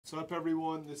What's up,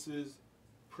 everyone? This is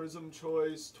Prizm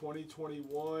Choice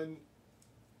 2021,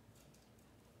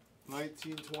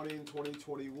 1920 and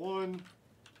 2021.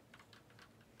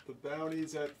 The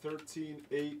bounty's at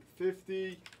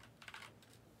 13,850.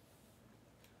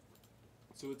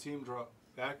 Let's do a team draw.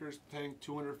 Backers paying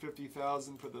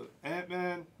 $250,000 for the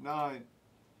Ant-Man 9.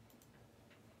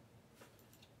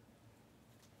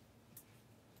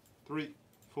 3,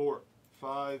 4,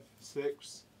 5,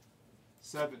 6,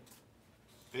 7,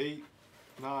 8,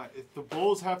 9. If the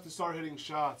Bulls have to start hitting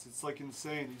shots, it's like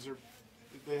insane.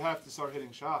 They have to start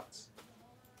hitting shots.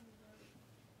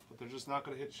 But they're just not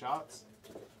going to hit shots.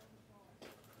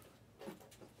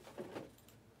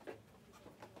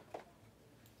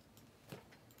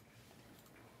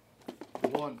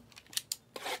 One,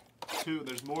 two.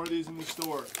 There's more of these in the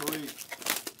store. 3,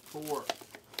 4,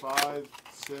 5,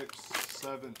 6,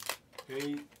 7,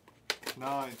 8,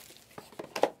 9.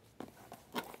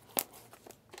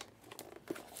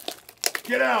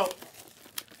 Get out!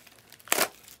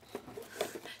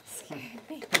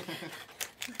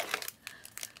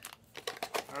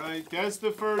 Alright, guess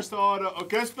the first auto. Oh,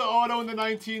 guess the auto in the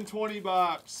 1920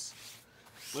 box.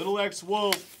 Little X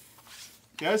Wolf.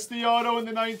 Guess the auto in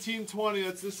the 1920.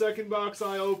 That's the second box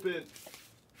I opened.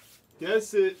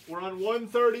 Guess it. We're on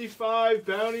 135.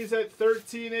 Bounty's at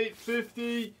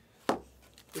 13,850.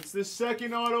 It's the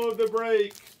second auto of the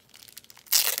break.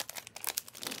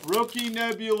 Rookie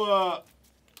Nebula.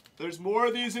 There's more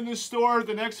of these in the store.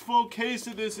 The next full case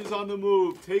of this is on the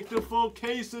move. Take the full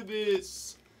case of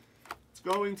this. It's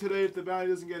going today if the bounty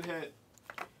doesn't get hit.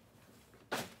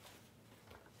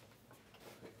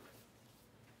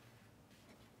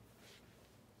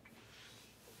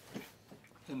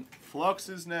 And Flux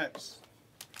is next.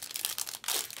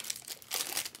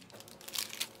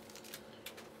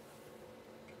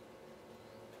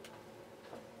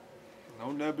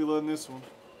 No Nebula in this one.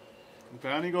 The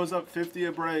bounty goes up 50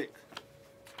 a break.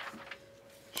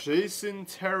 Jason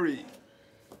Terry.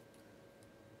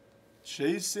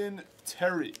 Jason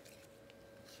Terry.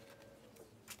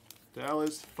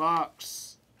 Dallas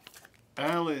Fox.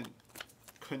 Allen.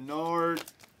 Kennard.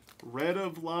 Red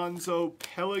of Lonzo.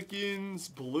 Pelicans.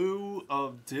 Blue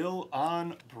of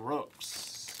Dillon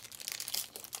Brooks.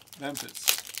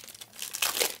 Memphis.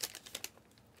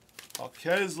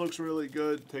 Alquez looks really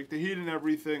good. Take the heat and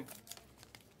everything.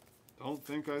 Don't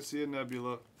think I see a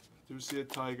Nebula. I do see a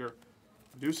Tiger.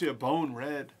 I do see a Bone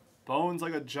red. Bone's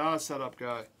like a jaw setup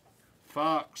guy.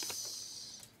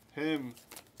 Fox. Him.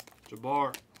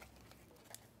 Jabbar.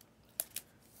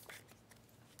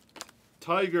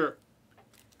 Tiger.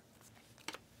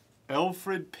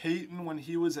 Elfrid Payton when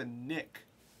he was a Knick.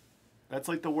 That's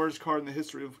like the worst card in the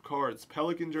history of cards.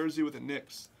 Pelican jersey with a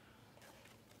Knicks.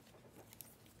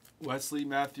 Wesley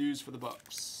Matthews for the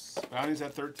Bucks. Bounty's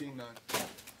at 13.9.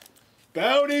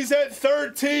 Bounty's at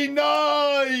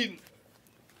 13.9.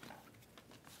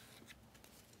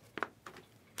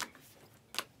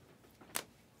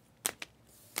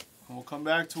 We'll come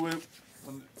back to it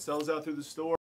when it sells out through the store.